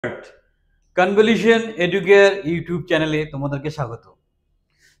Convolution educare YouTube চ্যানেলে তোমাদেরকে স্বাগত।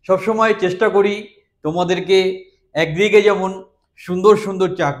 সবসময় চেষ্টা করি তোমাদেরকে একদিকে যেমন সুন্দর সুন্দর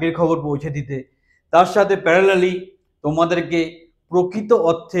চাকরির খবর পৌঁছে দিতে, তার সাথে প্যারালালি তোমাদেরকে প্রকৃত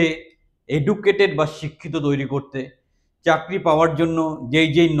অর্থে এডুকেটেড বা শিক্ষিত তৈরি করতে, চাকরি পাওয়ার জন্য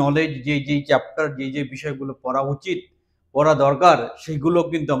যেই নলেজ, যেই চ্যাপ্টার, যেই বিষয়গুলো পড়া উচিত, পড়া দরকার, সেইগুলো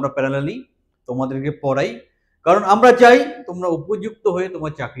কিন্তু আমরা প্যারালালি তোমাদেরকে পড়াই। কারণ আমরা চাই তোমরা উপযুক্ত হয়ে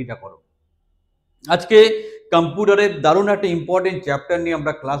তোমার চাকরিটা করো। আজকে কম্পিউটারের দারুণ একটা ইম্পর্টেন্ট চ্যাপ্টার নিয়ে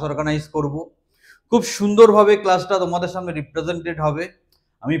আমরা ক্লাস অর্গানাইজ করব। খুব সুন্দরভাবে ক্লাসটা তোমাদের সামনে রিপ্রেজেন্টেড হবে।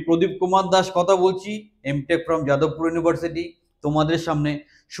 আমি প্রদীপ কুমার দাস কথা বলছি, এমটেক ফ্রম যাদবপুর ইউনিভার্সিটি। তোমাদের সামনে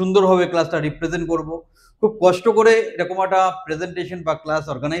সুন্দরভাবে ক্লাসটা রিপ্রেজেন্ট করব। খুব কষ্ট করে এরকম একটা প্রেজেন্টেশন বা ক্লাস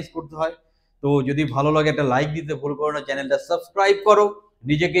অর্গানাইজ করতে হয়। তো যদি ভালো লাগে একটা লাইক দিতে ভুল করো না, চ্যানেলটা সাবস্ক্রাইব করো,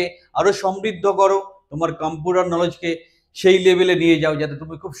 নিজেকে আরো সমৃদ্ধ করো, তোমার কম্পিউটার নলেজকে সেই লেভেলে নিয়ে যাও যাতে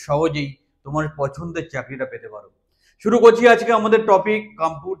তুমি খুব সহজেই তোমার পছন্দের চাকরিটা পেতে পারো। শুরু করছি আজকে আমাদের টপিক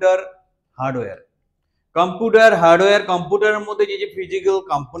কম্পিউটার হার্ডওয়্যার। কম্পিউটারের মধ্যে যে ফিজিক্যাল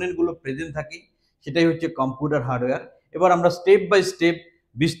কম্পোনেন্ট গুলো প্রেজেন্ট থাকে সেটাই হচ্ছে কম্পিউটার হার্ডওয়্যার। এবার আমরা স্টেপ বাই স্টেপ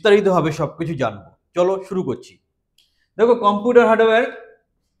বিস্তারিতভাবে সবকিছু জানবো। চলো শুরু করছি। দেখো, কম্পিউটার হার্ডওয়্যার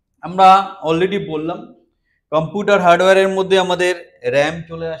আমরা অলরেডি বললাম। কম্পিউটার হার্ডওয়্যারের মধ্যে আমাদের র্যাম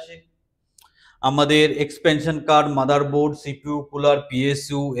চলে আসে, আমাদের expansion card, motherboard, CPU, cooler,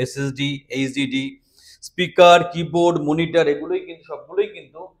 PSU, SSD, HDD, speaker, keyboard, monitor, এগুলোই কিন্তু সবগুলোই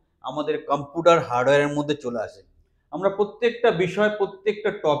কিন্তু আমাদের কম্পিউটার হার্ডওয়্যারের মধ্যে চলে আসে। আমরা প্রত্যেকটা বিষয়, প্রত্যেকটা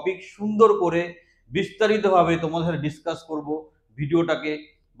টপিক সুন্দর করে বিস্তারিতভাবে তোমাদের সাথে ডিসকাস করব। ভিডিওটাকে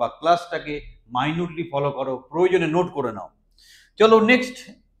বা ক্লাসটাকে মাইনুটলি ফলো করো, প্রয়োজনে নোট করে নাও। চলো নেক্সট,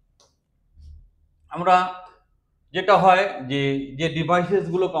 আমরা যেটা হয় যে ডিভাইসেস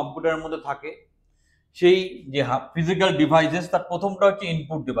গুলো কম্পিউটারের মধ্যে থাকে, সেই যে ফিজিক্যাল ডিভাইসেস, তার প্রথমটা হচ্ছে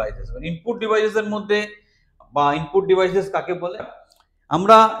ইনপুট ডিভাইসেস। ইনপুট ডিভাইসেসের মধ্যে বা ইনপুট ডিভাইসেস কাকে বলে?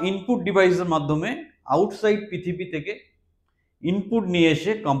 আমরা ইনপুট ডিভাইসের মাধ্যমে আউটসাইড পৃথিবী থেকে ইনপুট নিয়ে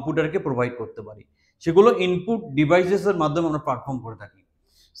এসে কম্পিউটারকে প্রোভাইড করতে পারি, সেগুলো ইনপুট ডিভাইসেসের মাধ্যমে আমরা পারফর্ম করে থাকি।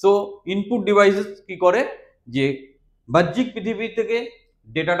 সো ইনপুট ডিভাইসেস কি করে, যে বাহ্যিক পৃথিবী থেকে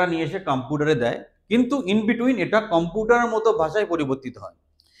ডেটাটা নিয়ে এসে কম্পিউটারে দেয়, কিন্তু ইন বিটুইন এটা কম্পিউটারের মতো ভাষায় পরিবর্তিত হয়।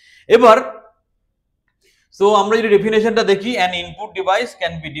 এবার সো আমরা যদি ডেফিনেশনটা দেখি, an input device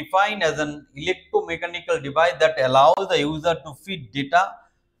can be defined as an electromechanical device that allows the user to feed data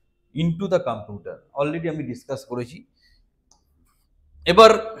into the computer. Already আমি ডিসকাস করেছি।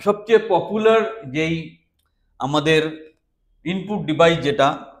 এবার সবচেয়ে পপুলার যেই আমাদের ইনপুট ডিভাইস যেটা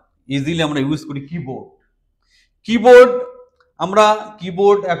ইজিলি আমরা ইউজ করি, কিবোর্ড। আমরা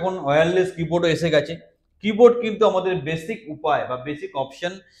কিবোর্ড, এখন ওয়্যারলেস কিবোর্ডও এসে গেছে। কিবোর্ড কিন্তু আমাদের বেসিক উপায় বা বেসিক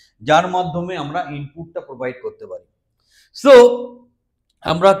অপশন, যার মাধ্যমে আমরা ইনপুটটা প্রোভাইড করতে পারি। সো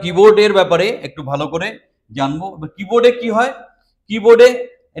আমরা কিবোর্ডের ব্যাপারে একটু ভালো করে জানবো। কিবোর্ডে কি হয়? কিবোর্ডে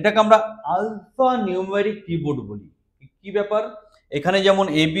এটাকে আমরা আলফা নিউমেরিক কিবোর্ড বলি। কি ব্যাপার? এখানে যেমন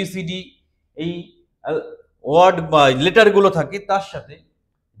এবিসিডি এই ওয়ার্ড বা লেটার গুলো থাকে, তার সাথে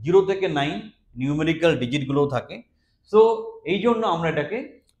 0 থেকে 9 নিউমেরিক্যাল ডিজিট গুলো থাকে। সো এই জন্য আমরা এটাকে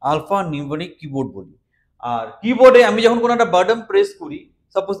আলফা নিউমেরিক কিবোর্ড বলি। আর কিবোর্ডে আমি যখন কোনো একটা বাটন প্রেস করি,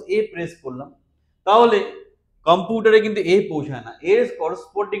 সাপোজ এ প্রেস করলাম, তাহলে কম্পিউটারে কিন্তু এ পৌঁছায় না, এর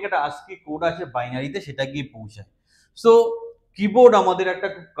করসপন্ডিং একটা ASCII কোড আছে বাইনারিতে, সেটা গিয়ে পৌঁছায়। সো কিবোর্ড আমাদের একটা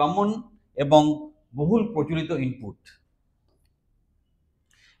খুব কমন এবং বহুল প্রচলিত ইনপুট।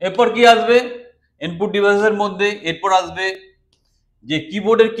 এরপর কি আসবে ইনপুট ডিভাইসের মধ্যে? এরপর আসবে যে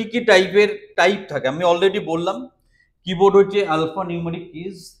কিবোর্ডের কি কি টাইপ থাকে। আমি অলরেডি বললাম, কিবোর্ড হচ্ছে আলফা নিউমেরিক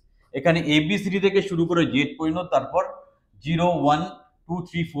কিজ। এখানে এবিসিডি থেকে শুরু করে জেড পর্যন্ত, তারপর 0 1 2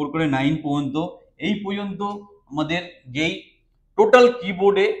 3 4 করে 9 পর্যন্ত, এই পর্যন্ত আমাদের যেই টোটাল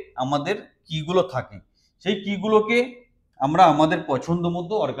কিবোর্ডে আমাদের কিগুলো থাকে, সেই কিগুলোকে আমরা আমাদের পছন্দ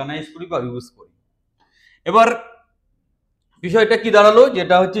মতো অর্গানাইজ করি বা ইউজ করি। এবার বিষয়টা কি দাঁড়ালো,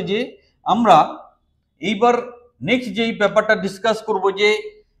 যেটা হচ্ছে যে আমরা এইবার নেক্সট যেই ব্যাপারটা ডিসকাস করব, যে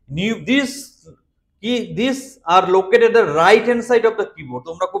this are located the right hand side of the keyboard.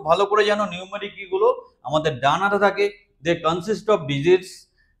 তোমরা খুব ভালো করে জানো নিউমেরিক কিগুলো আমাদের ডান হাতে থাকে। দে consist of digits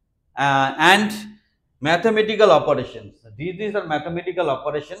and mathematical operations. This R mathematical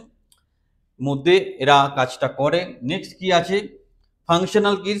operation মধ্যে এরা কাজটা করে। নেক্সট কি আছে?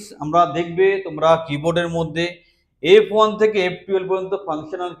 Functional keys. আমরা দেখবে তোমরা কিবোর্ডের মধ্যে F1 থেকে F12 পর্যন্ত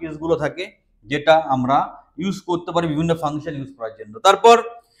ফাংশনাল কিজ গুলো থাকে, যেটা আমরা ইউজ করতে পারি বিভিন্ন ফাংশন ইউজ করার জন্য। তারপর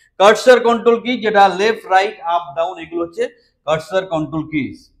কার্সর কন্ট্রোল কি, যেটা লেফট রাইট আপ ডাউন, এগুলো হচ্ছে কার্সর কন্ট্রোল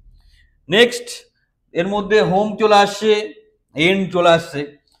কিজ। নেক্সট এর মধ্যে হোম চলে আসছে, এন্ড চলে আসছে,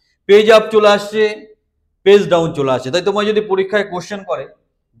 পেজ আপ চলে আসছে, পেজ ডাউন চলে আসছে। তাই তোমার যদি পরীক্ষায় কোশ্চেন করে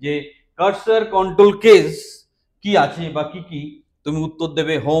যে কার্সার কন্ট্রোল কেস কি আছে বা কি কি, তুমি উত্তর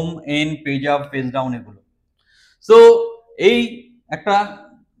দেবে home, N, page up, page down এগুলো। সো এই একটা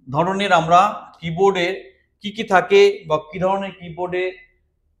ধরনের আমরা কিবোর্ডে কি কি থাকে বা কি ধরনের কিবোর্ডে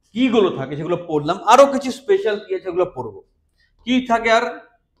কিগুলো থাকে সেগুলো পড়লাম। আরো কিছু স্পেশাল কি আছে সেগুলো পড়বো। কি থাকে আর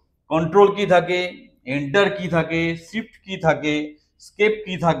কন্ট্রোল কি থাকে, এন্টার কি থাকে, শিফট কি থাকে, স্কেপ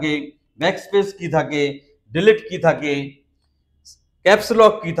কি থাকে, ব্যাকস্পেস কি থাকে, ডিলিট কি থাকে, ক্যাপস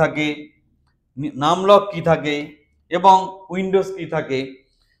লক কি থাকে, নাম লক কি থাকে এবং উইন্ডোজ কি থাকে।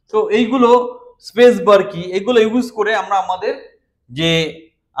 তো এইগুলো স্পেস বার কি, এগুলো ইউজ করে আমরা আমাদের যে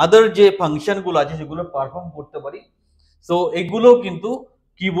আদার যে ফাংশনগুলো আছে সেগুলো পারফর্ম করতে পারি। সো এগুলো কিন্তু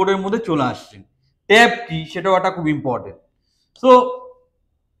কিবোর্ডের মধ্যে চলে আসছে। ট্যাব কি সেটাও একটা খুব ইম্পর্টেন্ট। সো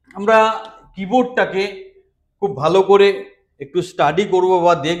আমরা কিবোর্ডটাকে খুব ভালো করে একটু স্টাডি করব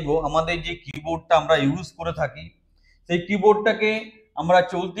বা দেখব আমাদের যে কিবোর্ডটা আমরা ইউজ করে থাকি সেই কিবোর্ডটাকে আমরা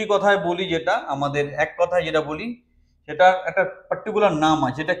চলতি কথায় বলি, যেটা আমাদের এক কথায় যেটা বলি সেটা একটা পার্টিকুলার নাম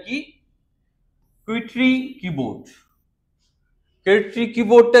আছে, সেটা কি কুইট্রি কিবোর্ড। কুইট্রি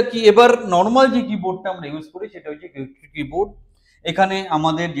কিবোর্ডটা কি, এবার নর্মাল যে কিবোর্ডটা আমরা ইউজ করি সেটা হচ্ছে কুইট্রি কিবোর্ড। এখানে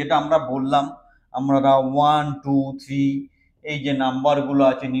আমাদের যেটা আমরা বললাম, আমরা 1 2 3 এই যে নাম্বারগুলো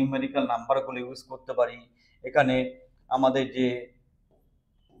আছে নিউমেরিক্যাল নাম্বারগুলো ইউজ করতে পারি। এখানে আমাদের যে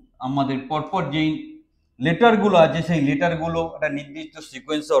আমাদের পরপর যেই লেটারগুলো আছে সেই লেটারগুলো একটা নির্দিষ্ট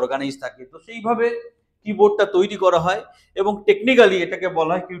সিকোয়েন্সে অর্গানাইজ থাকে। তো সেইভাবে কিবোর্ডটা তৈরি করা হয় এবং টেকনিক্যালি এটাকে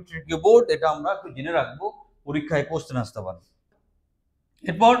বলা হয় কুইট্রি কিবোর্ড। এটা আমরা একটু জেনে রাখবো, পরীক্ষায় কোশ্চেন আসতে পারে।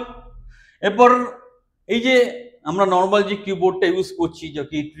 এরপর এরপর এই যে আমরা নর্মাল যে কিবোর্ডটা ইউজ করছি, যে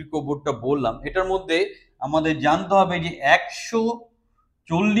কুইট্রি কিবোর্ডটা বললাম, এটার মধ্যে আমাদের জানতে হবে যে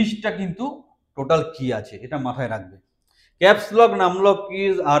 140টা কিন্তু টোটাল কি আছে, এটা মাথায় রাখবে। Caps lock, নামলক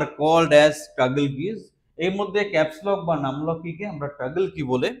keys are called as ট্রাগল keys. এর মধ্যে ক্যাপস লক বা নামলক কিকে আমরা ট্রাগল কি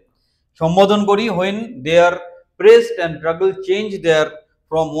বলে সম্বোধন করি। When they R pressed and ট্রাগল change there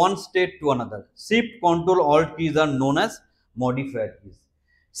from one state to another. Shift, control, alt keys are known as modifier keys.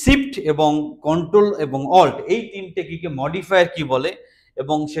 Shift এবং control এবং অল্ট এই তিনটে কিকে মডিফায়ার কি বলে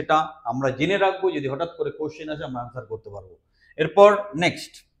এবং সেটা আমরা জেনে রাখবো, যদি হঠাৎ করে কোশ্চেন আসে আমরা আনসার করতে পারবো। এরপর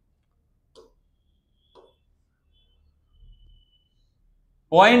নেক্সট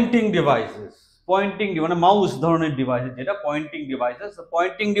পয়েন্টিং ডিভাইসেস। পয়েন্টিং মানে মাউস ধরনের ডিভাইসেস, যেটা পয়েন্টিং ডিভাইসেস।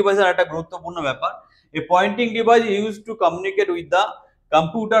 পয়েন্টিং ডিভাইসের একটা গুরুত্বপূর্ণ ব্যাপার, এই Poynting device use to communicate with the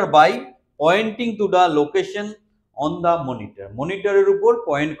computer by Poynting to the location on the monitor. মনিটরের উপর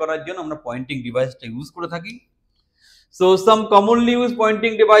পয়েন্ট করার জন্য আমরা পয়েন্টিং ডিভাইসটা ইউজ করে থাকি। সো সাম কমনলি ইউজ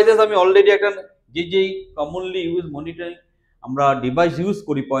পয়েন্টিং ডিভাইসেস, আমি অলরেডি একটা যেই কমনলি ইউজ মনিটরিং আমরা ডিভাইস ইউজ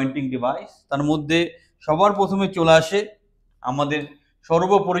করি পয়েন্টিং ডিভাইস, তার মধ্যে সবার প্রথমে চলে আসে আমাদের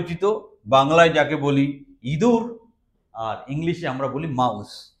সর্বপরিচিত বাংলায় যাকে বলি ইঁদুর, আর ইংলিশে আমরা বলি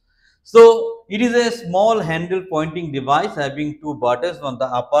mouse. So it is a small handle Poynting device having to buttons on the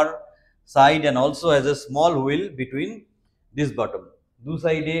upper side and also has a small wheel between this button. দু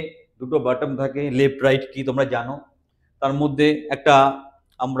সাইডে দুটো বাটন থাকে, লেফট রাইট কি তোমরা জানো। তার মধ্যে একটা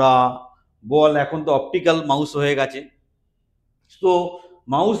আমরা বল, এখন তো অপটিক্যাল মাউস হয়ে গেছে। তো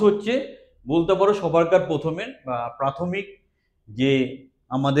মাউস হচ্ছে বলতে পারো সবারকার প্রথমে বা প্রাথমিক যে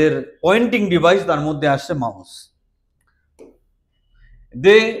আমাদের পয়েন্টিং ডিভাইস, তার মধ্যে আসছে মাউস।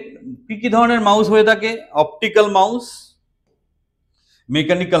 কি কি ধরনের মাউস হয়ে থাকে? Optical mouse,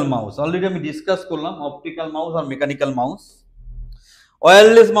 mechanical mouse, already আমি ডিসকাস করলাম অপটিক্যাল মাউস আর মেকানিক্যাল মাউস।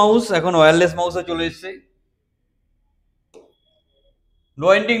 ওয়্যারলেস মাউস, এখন ওয়্যারলেস মাউসে চলে এসেছে।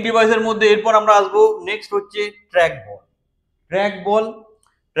 পয়েন্টিং ডিভাইসের মধ্যে এরপর আমরা আসবো নেক্সট হচ্ছে ট্র্যাক বল। ট্র্যাক বল,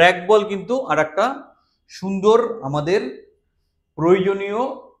 ট্র্যাক বল কিন্তু আর একটা সুন্দর আমাদের প্রয়োজনীয়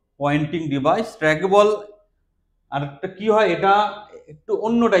পয়েন্টিং ডিভাইস। ট্র্যাক বল আর একটা কি হয়, এটা একটু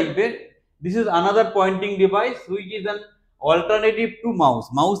অন্য টাইপের। This is another Poynting device which is an alternative to mouse.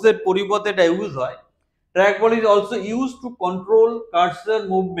 মাউসের পরিবর্তে এটা ইউজ হয়। Track ball is also use to control cursor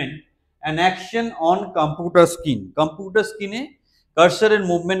movement and action on computer screen. Computer স্ক্রিনে কার্সরের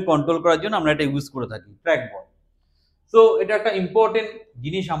মুভমেন্ট কন্ট্রোল করার জন্য আমরা এটা ইউজ করে থাকি, ট্র্যাক বল। সো এটা একটা ইম্পর্টেন্ট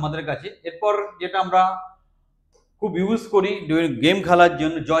জিনিস আমাদের কাছে। এরপর যেটা আমরা খুব ইউজ করি গেম খেলার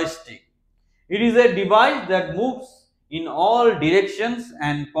জন্য, joystick. It is a device that moves in all directions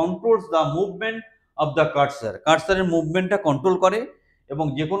and controls the movement of the cursor. কার্সারের মুভমেন্টটা control করে এবং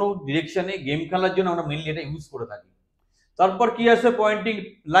যে কোনো ডিরেকশনে গেম খেলার জন্য আমরা মেইনলি এটা ইউজ করে থাকি। তারপর কি আছে? Poynting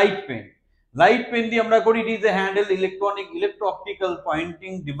light pen. Light pen দিয়ে আমরা করি, it is a handle electro optical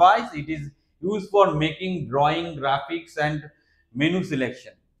Poynting device. It is use for making drawing, graphics and menu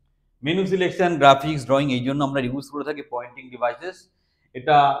selection. Menu selection, graphics, drawing এই জন্য আমরা ইউজ করে থাকি পয়েন্টিং ডিভাইসেস।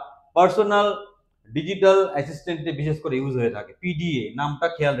 এটা পার্সোনাল ডিজিটাল অ্যাসিস্ট্যান্টে বিশেষ করে ইউজ হয়ে থাকে। পিডিএ নামটা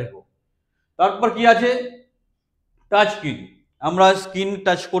খেয়াল রেখো। তারপর কি আছে, টাচ স্ক্রিন। আমরা স্ক্রিন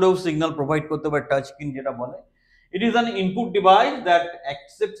টাচ করেও সিগন্যাল প্রোভাইড করতে পারি, টাচ স্ক্রিন যেটা বলে। It is an input device that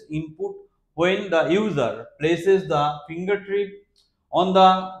accepts input when the user places the fingertip on the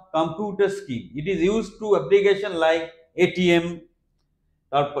computer screen. It is used to application like ATM,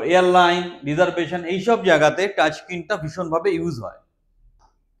 তারপর airline reservation, এইসব জায়গাতে touch স্ক্রিনটা ভীষণভাবে use হয়।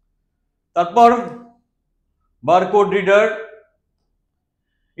 তারপর barcode reader,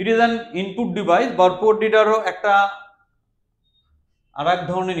 it is an input device. Barcode রিডারও একটা আর এক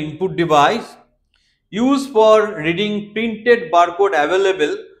ধরনের input device, use for reading printed barcode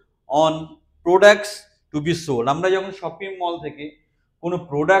available on products two B sold. আমরা যখন শপিং মল থেকে কোনো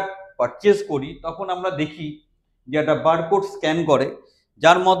প্রোডাক্ট পারচেস করি তখন আমরা দেখি যে একটা বারকোড স্ক্যান করে,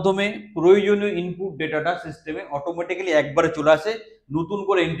 যার মাধ্যমে প্রয়োজনীয় ইনপুট ডেটাটা সিস্টেমে অটোমেটিক্যালি একবারে চলে আসে, নতুন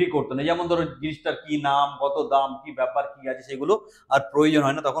করে এন্ট্রি করতে নেই। যেমন ধরো জিনিসটার কি নাম, কত দাম, কি ব্যাপার, কি আছে সেগুলো আর প্রয়োজন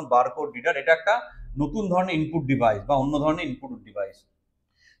হয় না তখন বারকোড রিডার। এটা একটা নতুন ধরনের ইনপুট ডিভাইস বা অন্য ধরনের ইনপুট ডিভাইস,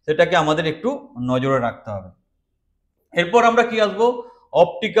 সেটাকে আমাদের একটু নজরে রাখতে হবে। এরপর আমরা কি আসবো,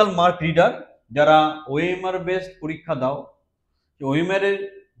 অপটিক্যাল মার্ক রিডার। যারা ওএমআর বেসড পরীক্ষা দাও, ওএমআর এর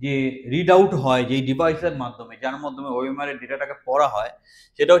যে রিড আউট হয় যেই ডিভাইসের মাধ্যমে, যার মাধ্যমে ওএমআর এর ডেটাটাকে পড়া হয়,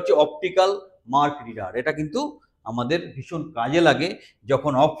 সেটা হচ্ছে অপটিক্যাল মার্ক রিডার। এটা কিন্তু আমাদের ভীষণ কাজে লাগে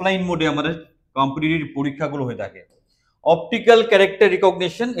যখন অফলাইন মোডে আমাদের কম্পিটিটিভ পরীক্ষাগুলো হয়ে থাকে। অপটিক্যাল ক্যারেক্টার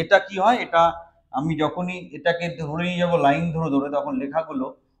রিকগনিশন, এটা কি হয়, এটা আমি যখনই এটাকে ধরে নিয়ে যাবো লাইন ধরে ধরে, তখন লেখাগুলো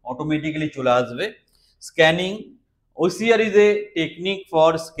অটোমেটিক্যালি চলে আসবে। Scanning, OCR is a technique for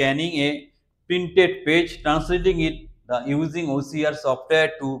scanning a printed page, translating it using OCR software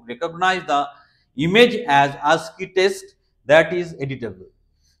to recognize the image as ASCII text that is editable.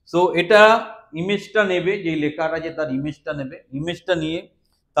 So এটা ইমেজটা নেবে, যে লেখাটা যে তার ইমেজটা নেবে, ইমেজটা নিয়ে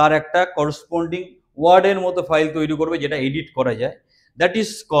তার একটা করসপন্ডিং ওয়ার্ডের মতো ফাইল তৈরি করবে যেটা এডিট করা যায়। দ্যাট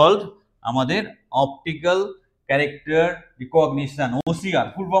ইজ কল্ড আমাদের অপটিক্যাল ক্যারেক্টার রিকগনিশন, OCR।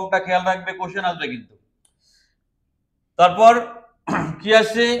 ফুল ফর্মটা খেয়াল রাখবে, কোশ্চেন আসবে কিন্তু। তারপর কি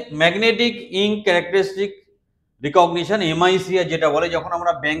আছে, magnetic ink characteristic recognition, MICR যেটা বলে। যখন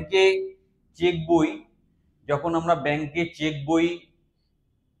আমরা ব্যাংকে চেক বই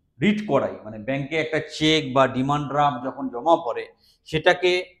রিড করাই, মানে ব্যাংকে একটা চেক বা ডিমান্ড ড্রাফট যখন জমা পড়ে,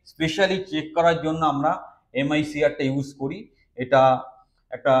 সেটাকে স্পেশালি চেক করার জন্য আমরা MICRটা ইউজ করি। এটা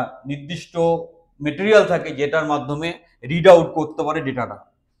একটা নির্দিষ্ট মেটেরিয়াল থাকে যেটার মাধ্যমে রিড আউট করতে পারে ডেটাটা।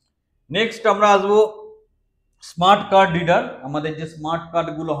 নেক্সট আমরা আসবো স্মার্ট কার্ড রিডার। আমাদের যে স্মার্ট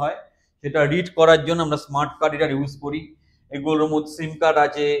কার্ডগুলো হয় সেটা রিড করার জন্য আমরা স্মার্ট কার্ড রিডার ইউজ করি। এগুলোর মধ্যে সিম কার্ড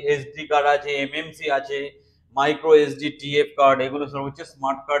আছে, SD কার্ড আছে, MMC আছে, মাইক্রো SD, TF কার্ড, এগুলো সব হচ্ছে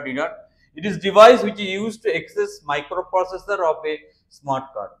smart card reader. It is device which is use to access microprocessor of a smart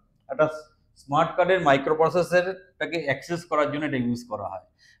card. একটা স্মার্ট কার্ডের মাইক্রোপ্রসেসরটাকে অ্যাক্সেস করার জন্য এটা ইউজ করা হয়।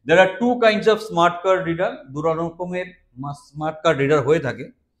 দেয়ার আর two kinds of smart card reader, দু রকমের স্মার্ট কার্ড রিডার হয়ে থাকে।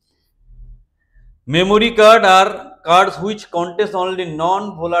 Memory card are cards which contains only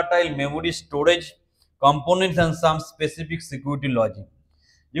non-volatile memory storage components and some specific security logic.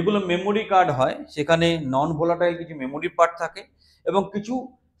 যেগুলো মেমোরি কার্ড হয় সেখানে নন ভোলাটাইল কিছু মেমোরি পার্ট থাকে এবং কিছু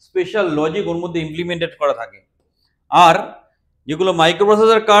স্পেশাল লজিক ওর মধ্যে ইমপ্লিমেন্টেড করা থাকে। আর যেগুলো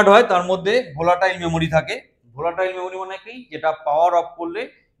মাইক্রোপ্রসেসর কার্ড হয় তার মধ্যে ভোলাটাইল মেমোরি থাকে। ভোলাটাইল মেমোরি মানে কি, যেটা পাওয়ার অফ করলে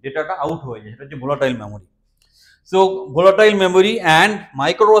ডেটাটা আউট হয়ে যায়, সেটা হচ্ছে volatile memory. So volatile memory and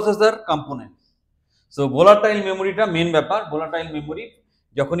microprocessor component. So volatile মেমোরিটা main ব্যাপার। ভোলাটাইল মেমোরি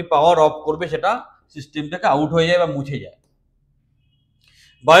যখনই পাওয়ার অফ করবে সেটা সিস্টেম থেকে আউট হয়ে যায় বা মুছে যায়।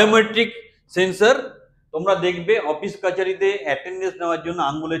 বায়োমেট্রিক সেন্সর, তোমরা দেখবে অফিস কাচারিতে অ্যাটেন্ডেন্স নেওয়ার জন্য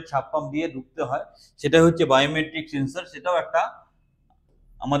আঙ্গুলের ছাপ দিয়ে ঢুকতে হয়, সেটা হচ্ছে বায়োমেট্রিক সেন্সর, সেটাও একটা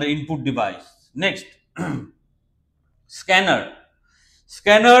আমাদের input device. Next scanner.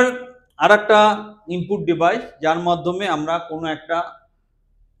 Scanner আর একটা ইনপুট ডিভাইস, যার মাধ্যমে আমরা কোনো একটা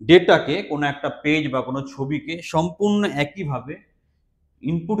ডেটাকে, কোনো একটা পেজ বা কোনো ছবিকে সম্পূর্ণ একইভাবে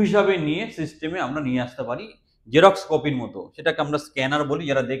ইনপুট হিসাবে নিয়ে সিস্টেমে আমরা নিয়ে আসতে পারি, জেরক্স কপির মতো। সেটাকে আমরা স্ক্যানার বলি।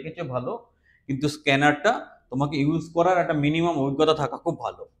 যারা দেখেছে ভালো, কিন্তু স্ক্যানারটা তোমাকে ইউজ করার একটা মিনিমাম অভিজ্ঞতা থাকা খুব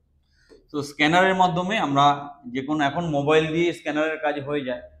ভালো। তো স্ক্যানারের মাধ্যমে আমরা যে কোনো, এখন মোবাইল দিয়ে স্ক্যানারের কাজ হয়ে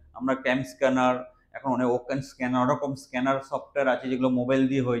যায়। আমরা ক্যাম স্ক্যানার, এখন অনেক ওকেন স্ক্যানার, ওরকম স্ক্যানার সফটওয়্যার আছে যেগুলো মোবাইল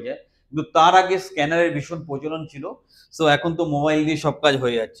দিয়ে হয়ে যায়, কিন্তু তার আগে স্ক্যানারের ভীষণ প্রচলন ছিল। সো এখন তো মোবাইল দিয়ে সব কাজ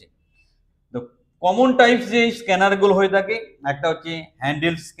হয়ে যাচ্ছে। তো কমন টাইপস যে স্ক্যানারগুলো হয়ে থাকে, একটা হচ্ছে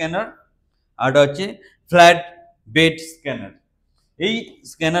হ্যান্ডেল স্ক্যানার, আরটা হচ্ছে ফ্ল্যাট বেড স্ক্যানার। এই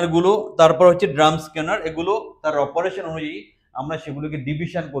স্ক্যানারগুলো, তারপর হচ্ছে ড্রাম স্ক্যানার, এগুলো তার অপারেশন অনুযায়ী আমরা সেগুলোকে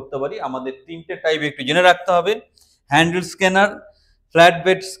ডিভিশন করতে পারি। আমাদের তিনটে টাইপ একটু জেনে রাখতে হবে: handle scanner, flat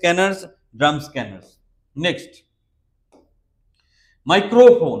bed scanner, drum scanner. Next,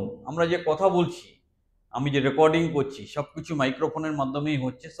 microphone, আমরা যে কথা বলছি, আমি যে রেকর্ডিং করছি, সবকিছু মাইক্রোফোনের মাধ্যমেই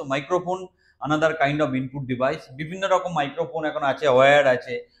হচ্ছে। So microphone another kind of input device. বিভিন্ন রকম মাইক্রোফোন এখন আছে, ওয়্যার্ড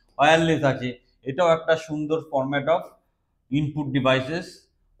আছে, ওয়্যারলেস আছে, এটাও একটা সুন্দর format of input devices.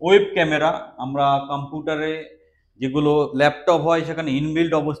 Web camera, আমরা কম্পিউটারে যেগুলো ল্যাপটপ হয় সেখানে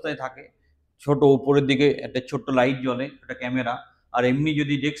ইনবিল্ড অবস্থায় থাকে, ছোট উপরের দিকে একটা ছোট্ট লাইট জ্বলে, একটা ক্যামেরা। আর এমনি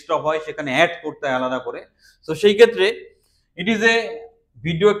যদি ডেস্কটপ হয় সেখানে অ্যাড করতে হয় আলাদা করে। তো সেই ক্ষেত্রে it is a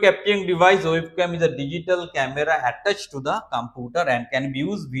video capturing device. Webcam is a digital camera attached to the computer and can be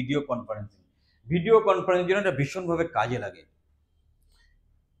used video conferencing. Video conferencing জন্য এটা ভীষণভাবে কাজে লাগে।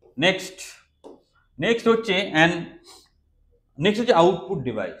 নেক্সট হচ্ছে আউটপুট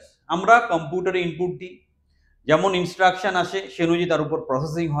ডিভাইস। আমরা কম্পিউটারে ইনপুট দিই, যেমন ইনস্ট্রাকশন আসে সে অনুযায়ী তার উপর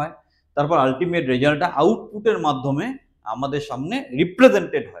প্রসেসিং হয়, তারপর আলটিমেট রেজাল্টটা আউটপুটের মাধ্যমে আমাদের সামনে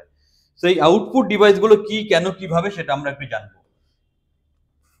রিপ্রেজেন্টেড হয়। সেই আউটপুট ডিভাইসগুলো কি, কেন, কিভাবে, সেটা আমরা একটু জানবো।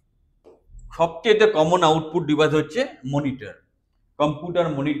 সবচেয়ে কমন আউটপুট ডিভাইস হচ্ছে মনিটর। কম্পিউটার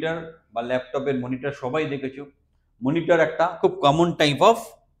মনিটর বা ল্যাপটপের মনিটর সবাই দেখেছো। মনিটর একটা খুব common type of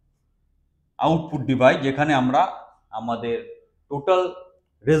output device, যেখানে আমরা আমাদের টোটাল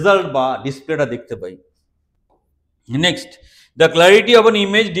রেজাল্ট বা ডিসপ্লেটা দেখতে পাই। Next, the clarity of an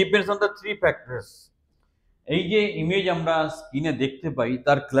image depends on the three factors. এই যে ইমেজ আমরা স্ক্রিনে দেখতে পাই,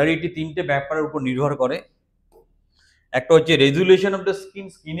 তার ক্ল্যারিটি তিনটে ব্যাপারের উপর নির্ভর করে। একটা হচ্ছে রেজুলেশন অফ দ্য স্ক্রিন,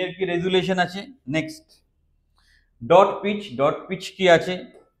 স্ক্রিনের কি রেজুলেশন আছে। নেক্সট, ডট পিচ কি আছে।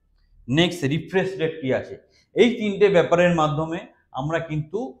 নেক্সট, রিফ্রেশ রেট কি আছে। এই তিনটে ব্যাপারের মাধ্যমে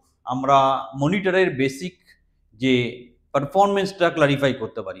আমরা মনিটরের বেসিক যে পারফরমেন্সটা ক্লারিফাই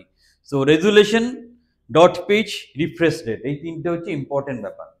করতে পারি। So resolution, dot pitch, refresh rate, এই তিনটে হচ্ছে ইম্পর্টেন্ট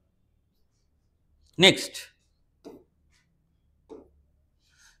ব্যাপার। Next,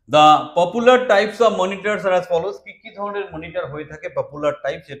 the popular types of monitors R as follows. কি ধরনের মনিটর হয়ে থাকে, পপুলার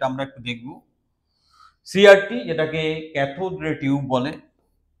টাইপ, সেটা আমরা একটু দেখব। সিআরটি, যেটাকে ক্যাথোড রে টিউব বলে।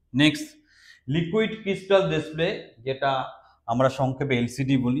 নেক্সট, লিকুইড ক্রিস্টাল ডিসপ্লে, যেটা আমরা সংক্ষেপে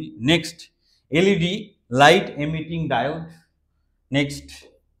এলসিডি বলি। Next, LED, light emitting diode. Next,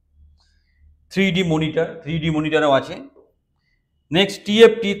 3D monitor, 3D মনিটরও আছে। Next,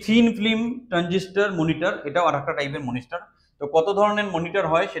 TFT, thin film transistor monitor, এটাও আর একটা টাইপের মনিটর। তো কত ধরনের মনিটর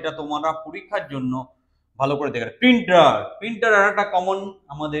হয় সেটা তোমরা পরীক্ষার জন্য ভালো করে দেখে। প্রিন্টার আর একটা কমন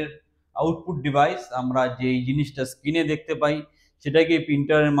আমাদের আউটপুট ডিভাইস। আমরা যে জিনিসটা স্ক্রিনে দেখতে পাই সেটাকে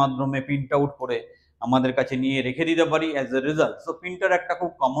প্রিন্টারের মাধ্যমে প্রিন্ট আউট করে আমাদের কাছে নিয়ে রেখে দিতে পারি as a result. So printer একটা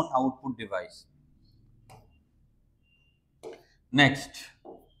খুব common output device. Next,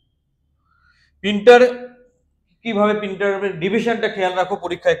 printer কিভাবে, প্রিন্টারের ডিভিশনটা খেয়াল রাখো,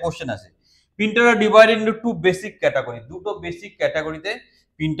 পরীক্ষায় কোশ্চেন আসে। প্রিন্টার আর divided into two basic category. দুটো বেসিক ক্যাটাগরিতে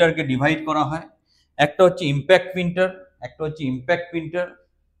প্রিন্টারকে ডিভাইড করা হয়। একটা হচ্ছে ইম্প্যাক্ট প্রিন্টার,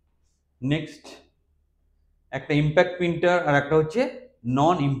 নেক্সট একটা ইম্প্যাক্ট প্রিন্টার, আর একটা হচ্ছে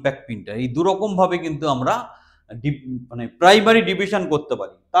নন ইম্প্যাক্ট প্রিন্টার। এই দু রকম ভাবে কিন্তু আমরা মানে প্রাইমারি ডিভিশন করতে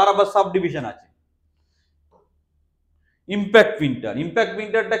পারি। তার আবার সাব ডিভিশন আছে। ইম্প্যাক্ট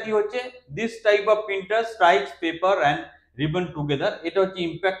প্রিন্টারটা কি হচ্ছে, this type of printer strikes paper and ribbon together. এটা হচ্ছে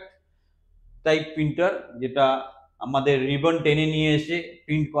ইম্প্যাক্ট টাইপ প্রিন্টার, যেটা আমাদের রিবন টেনে নিয়ে এসে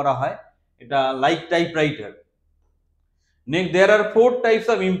প্রিন্ট করা হয়। এটা like typewriter. Next, there R 4 types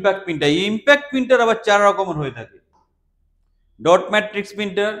of impact printer. এই ইম্প্যাক্ট প্রিন্টার আবার 4 রকমের হয়ে থাকে। Dot matrix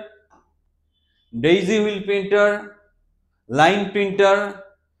printer, daisy wheel printer, line printer,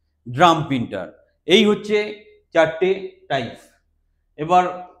 drum printer. এই হচ্ছে 4টে টাইপ। এবার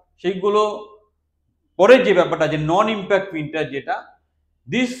সেইগুলো পরের যে ব্যাপারটা যে নন ইম্প্যাক্ট প্রিন্টার, যেটা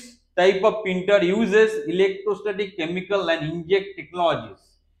this type of printer uses electrostatic, chemical and inject technologies.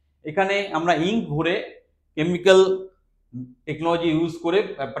 এখানে আমরা ইঙ্ক ভরে কেমিক্যাল টেকনোলজি ইউজ করে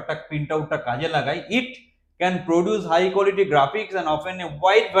ব্যাপারটা প্রিন্ট আউটটা কাজে লাগাই। It can produce high quality graphics and often a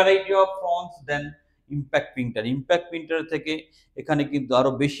wide variety of fonts then impact printer. Impact printer থেকে এখানে কিন্তু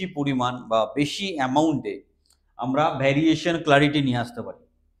আরো বেশি পরিমাণ বা বেশি অ্যামাউন্টে আমরা ভ্যারিয়েশন, ক্লারিটি নিয়ে আসতে পারি।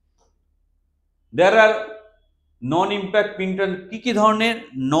 দেয়ার আর নন ইম্প্যাক্ট প্রিন্টার, কি ধরনের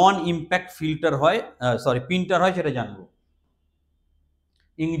নন ইম্প্যাক্ট প্রিন্টার হয় সেটা জানবো।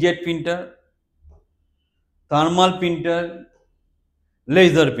 Inkjet printer, thermal printer,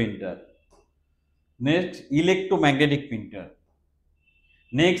 laser printer. Next, electromagnetic printer.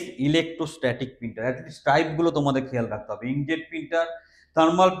 Next, electrostatic printer. At least টাইপগুলো তোমাদের খেয়াল রাখতে হবে। Inkjet printer,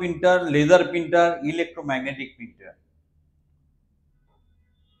 thermal printer, laser printer, electromagnetic printer.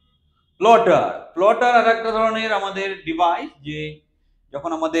 Plotter আর একটা ধরনের আমাদের ডিভাইস, যে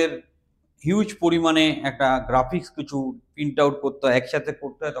যখন আমাদের হিউজ পরিমাণে একটা গ্রাফিক্স কিছু প্রিন্ট আউট করতে হয়, একসাথে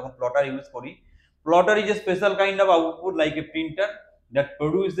করতে হয়, তখন প্লটার ইউজ করি। Plotter is a special kind of output like a printer that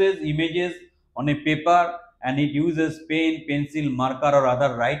produces images on a paper and it uses pen, pencil, marker or other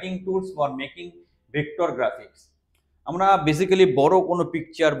writing tools for making vector graphics. আমরা basically বড় কোনো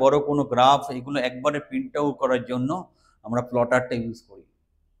picture, বড় কোনো graph এগুলো একবারে print out করার জন্য আমরা প্লটারটা ইউজ করি।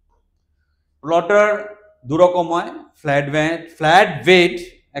 প্লটার দু রকম হয়, ফ্ল্যাট বেড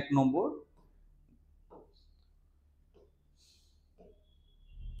এক নম্বর,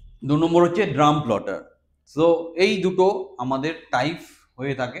 2 নম্বর হচ্ছে ড্রাম প্লটার। সো এই দুটো আমাদের টাইপ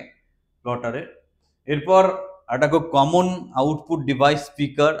হয়ে থাকে প্লটারের। এরপর একটা খুব কমন আউটপুট ডিভাইস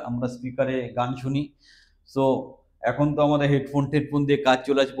স্পিকার, আমরা স্পিকারে গান শুনি। সো এখন তো আমাদের হেডফোন দিয়ে কাজ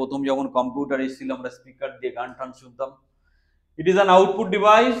চলে আসে, প্রথম যখন কম্পিউটার এসেছিল আমরা স্পিকার দিয়ে গান টান শুনতাম। It is an output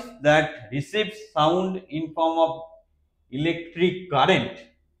device that receives sound in form of electric current.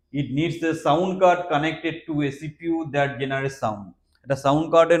 It needs a sound card connected to A CPU that generate sound. এটা সাউন্ড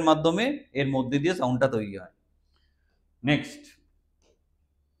কার্ডের মাধ্যমে এর মধ্যে দিয়ে সাউন্ডটা তৈরি হয়।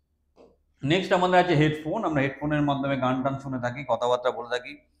 নেক্সট আমাদের আছে হেডফোন। আমরা হেডফোনের মাধ্যমে গান টান শুনে থাকি, কথাবার্তা বলে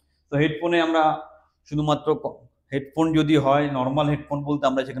থাকি। তো হেডফোনে আমরা শুধুমাত্র হেডফোন যদি হয়, নর্মাল হেডফোন বলতে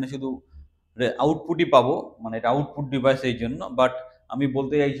আমরা সেখানে শুধু আউটপুটই পাবো, মানে এটা আউটপুট ডিভাইস এই জন্য। বাট আমি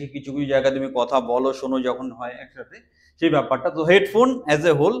বলতে চাইছি কিছু কিছু জায়গায় তুমি কথা বলো শোনো যখন হয় একসাথে, সেই ব্যাপারটা। তো হেডফোন অ্যাজ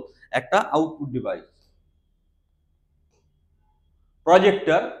এ হোল একটা আউটপুট ডিভাইস।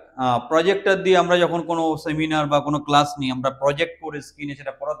 প্রজেক্টর দিয়ে আমরা যখন কোনো সেমিনার বা কোনো ক্লাস নিই, আমরা প্রজেক্ট করে স্ক্রিনে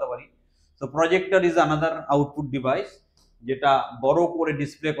সেটা পড়াতে পারি। তো projector is another output device, যেটা বড় করে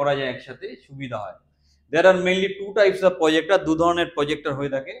ডিসপ্লে করা যায় একসাথে, সুবিধা হয়। দেয়ার আর মেইনলি 2 টাইপস অফ প্রজেক্টর, 2 ধরনের প্রজেক্টর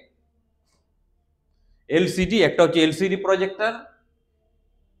হয়ে থাকে। এলসিডি, একটা হচ্ছে এলসিডি প্রজেক্টর,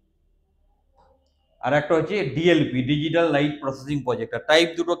 আর একটা হচ্ছে DLP, digital light processing projector. Type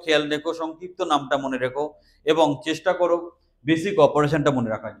দুটো খেয়াল রেখো, সংক্ষিপ্ত নামটা মনে রেখো এবং চেষ্টা করো বেসিক অপারেশনটা মনে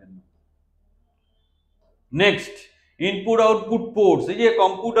রাখার জন্য। Next, input output ports. এই যে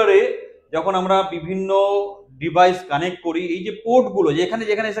কম্পিউটারে যখন আমরা বিভিন্ন ডিভাইস কানেক্ট করি, এই যে পোর্টগুলো যেখানে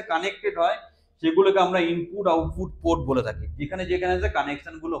যেখানে এসে কানেক্টেড হয় সেগুলোকে আমরা ইনপুট আউটপুট পোর্ট বলে থাকি, যেখানে যেখানে এসে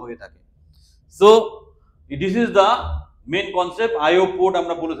কানেকশনগুলো হয়ে থাকে। So this is the main concept, IO port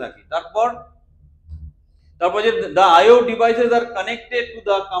আমরা বলে থাকি। তারপর যে the IO devices are connected to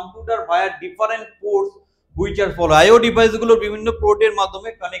the computer via different ports which are follow. IO device গুলো বিভিন্ন পোর্টের মাধ্যমে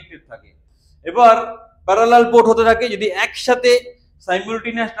কানেক্টেড থাকে। এবার প্যারালাল পোর্ট হতে থাকে, যদি একসাথে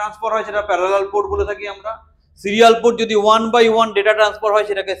সাইমুলটেনিয়াস ট্রান্সফার হয় সেটা প্যারালাল পোর্ট বলে থাকি আমরা। সিরিয়াল পোর্ট যদি 1 by 1 ডেটা ট্রান্সফার হয়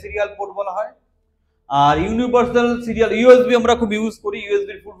সেটাকে সিরিয়াল পোর্ট বলা হয়। আর ইউনিভার্সাল সিরিয়াল, ইউএসবি আমরা খুব ইউজ করি,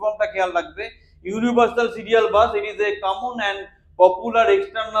 ইউএসবির ফুল ফর্মটা খেয়াল রাখবে, universal serial bus. It is a common and popular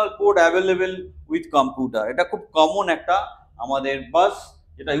external port available with computer. এটা খুব কমন একটা আমাদের বাস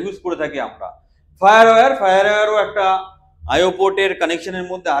যেটা ইউজ করে থাকি আমরা। ফায়ারওয়্যারও একটা আইও পোর্টের কানেকশনের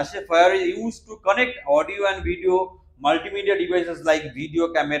মধ্যে আসে। Fire is use to connect audio and video multimedia devices like video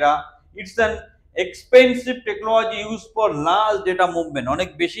camera. It's an expensive technology use for large data movement. অনেক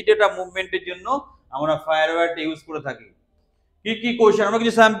বেশি ডেটা মুভমেন্টের জন্য আমরা ফায়ারওয়্যারটা ইউজ করে থাকি। কি কি কোশ্চেন, আমরা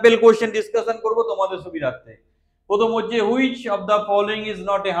কিছু স্যাম্পল কোশ্চেন ডিসকাশন করব তোমাদের সুবিধার্থে। প্রথম হচ্ছে which of the following is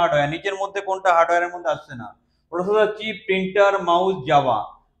not a hardware. নিচের মধ্যে কোনটা হার্ডওয়্যারের মধ্যে আসছে না? Processor, chip, printer, mouse, Java.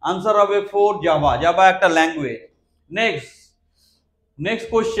 Answer হবে 4, জাভা। জাভা একটা language. Next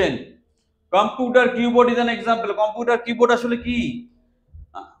question, computer keyboard is an example. Computer keyboard আসলে কি?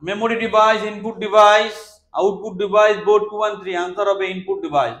 Memory device, input device, output device, board 2 and 3। Answer হবে input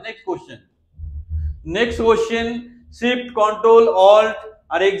device. Next question, shift, control, alt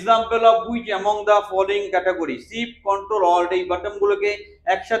R example of which among the following category. Shift, control, alt এই বাটনগুলোকে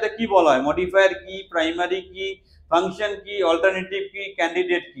একসাথে কি বলা হয়? Modifier কি, primary কি, ফাংশন কি, অল্টারনেটিভ কি,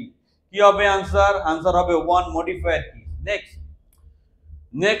 ক্যান্ডিডেট কি। কি হবে আনসার? আনসার হবে 1, মডিফায়ার কি।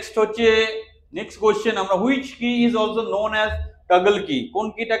 নেক্সট কোশ্চেন, আমরা হুইচ কি is also known as toggle কি। কোন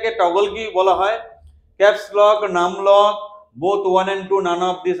কিটাকে টগল কি বলা হয়? ক্যাপস লক, নাম lock, both 1 and 2, none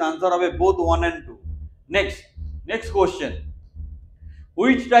of this। answer হবে both 1 and 2। next question,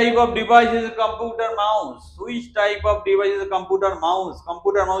 which type of device is a computer mouse? Which type of device is a computer mouse?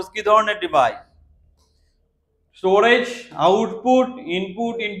 computer mouse কি ধরনের device? Storage, output,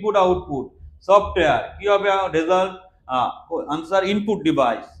 input output, software. কি হবে result? Answer input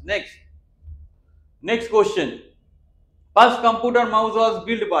device. Next question, first computer mouse was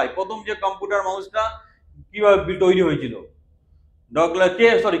build by. প্রথম যে computer মাউসটা কিভাবে তৈরি হয়েছিল?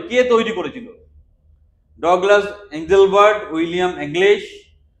 কে তৈরি করেছিল? Douglas এঞ্জেলবার্ট, William এংলিশ,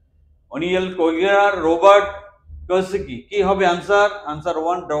 অনিয়েল কোগেলার, Robert কসকি। কি হবে answer? Answer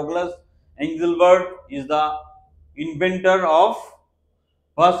 1, Douglas এঞ্জেলবার্ট is the inventor of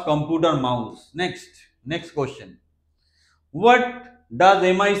First computer mouse. Next question. What does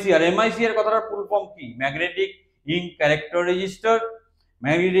MICR? MICR কথাটার full form কি? Magnetic Ink Character Register,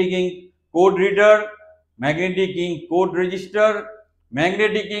 Magnetic Ink Code Reader, Magnetic Ink Code Register,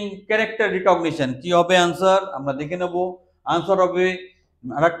 Magnetic Ink Character Recognition. কি হবে answer? আমরা দেখে নেব। Answer হবে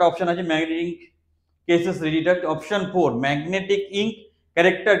আরেকটা option আছে Magnetic Ink Cases Reader. Option 4 Magnetic Ink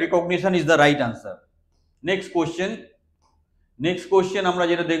Character Recognition is the right answer. Next question আমরা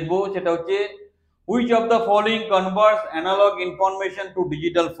যেটা দেখব সেটা হচ্ছে which of the following converts analog information to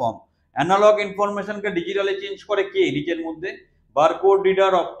digital form? Analog information K ডিজিটালে change করে কে নিচের মধ্যে? Barcode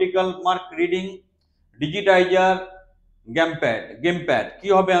reader, optical mark reading, ডিজিটাইজার, gamepad. কি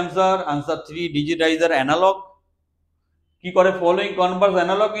হবে आंसर? आंसर 3 ডিজিটাইজার। অ্যানালগ কি করে? Following Converse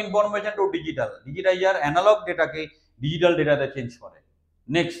analogue information to digital. ডিজিটাইজার analogue ডেটাকে digital ডেটাতে change করে।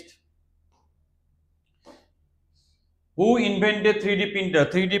 Next, হু invented 3D printer?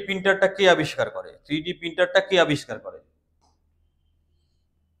 3D প্রিন্টারটা কে আবিষ্কার করে? 3D প্রিন্টারটা কে আবিষ্কার করে?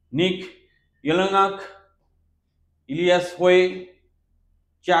 নিক ইয়েলনাক, ইলিয়াস হোয়ে,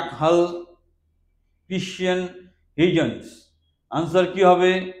 চাক হাল, ক্রিশ্চিয়ান হিজেন্স। আনসার কি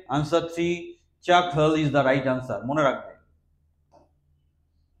হবে? আনসার 3 চাক হাল ইজ দ্য রাইট আনসার। মনে রাখবে।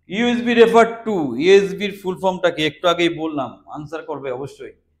 ইউএসবি রেফার টু, ইউএসবি এর ফুল ফর্মটা কি? একটু আগেই বললাম, আনসার করবে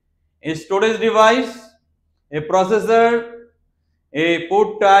অবশ্যই। এ storage device, a processor, a port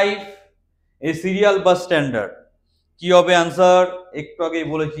type, a serial bus standard। কি হবে आंसर? একটু আগেই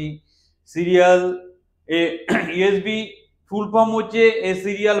বলেছি সিরিয়াল। ইউএসবি ফুল ফর্ম হচ্ছে a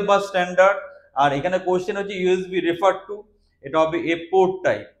serial bus standard, আর এখানে কোশ্চেন হচ্ছে ইউএসবি রেফার টু, এটা হবে a port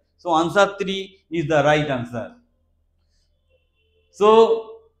type। So answer 3 is the right answer। So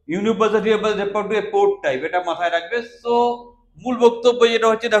universal refer to a port type, এটা মাথায় রাখবে। সো মূল বক্তব্য যেটা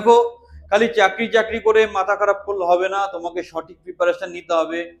হচ্ছে, দেখো খালি চাকরি করে মাথা খারাপ করলে হবে না, তোমাকে সঠিক প্রিপারেশন নিতে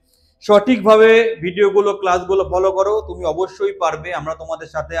হবে, সঠিকভাবে ভিডিওগুলো ক্লাসগুলো ফলো করো, তুমি অবশ্যই পারবে। আমরা তোমাদের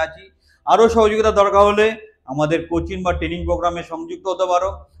সাথে আছি। আরো সহযোগিতা দরকার হলে আমাদের কোচিং বা ট্রেনিং প্রোগ্রামে সংযুক্ত হতে পারো।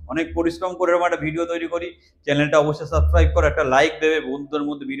 অনেক পরিশ্রম করে আমরা একটা ভিডিও তৈরি করি। চ্যানেলটা অবশ্যই সাবস্ক্রাইব করো, একটা লাইক দেবে, বন্ধুদের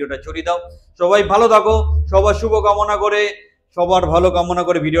মধ্যে ভিডিওটা ছড়িয়ে দাও। সবাই ভালো থাকো, সবার শুভ কামনা করে, সবার ভালো কামনা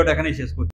করে ভিডিওটা এখানেই শেষ করছি।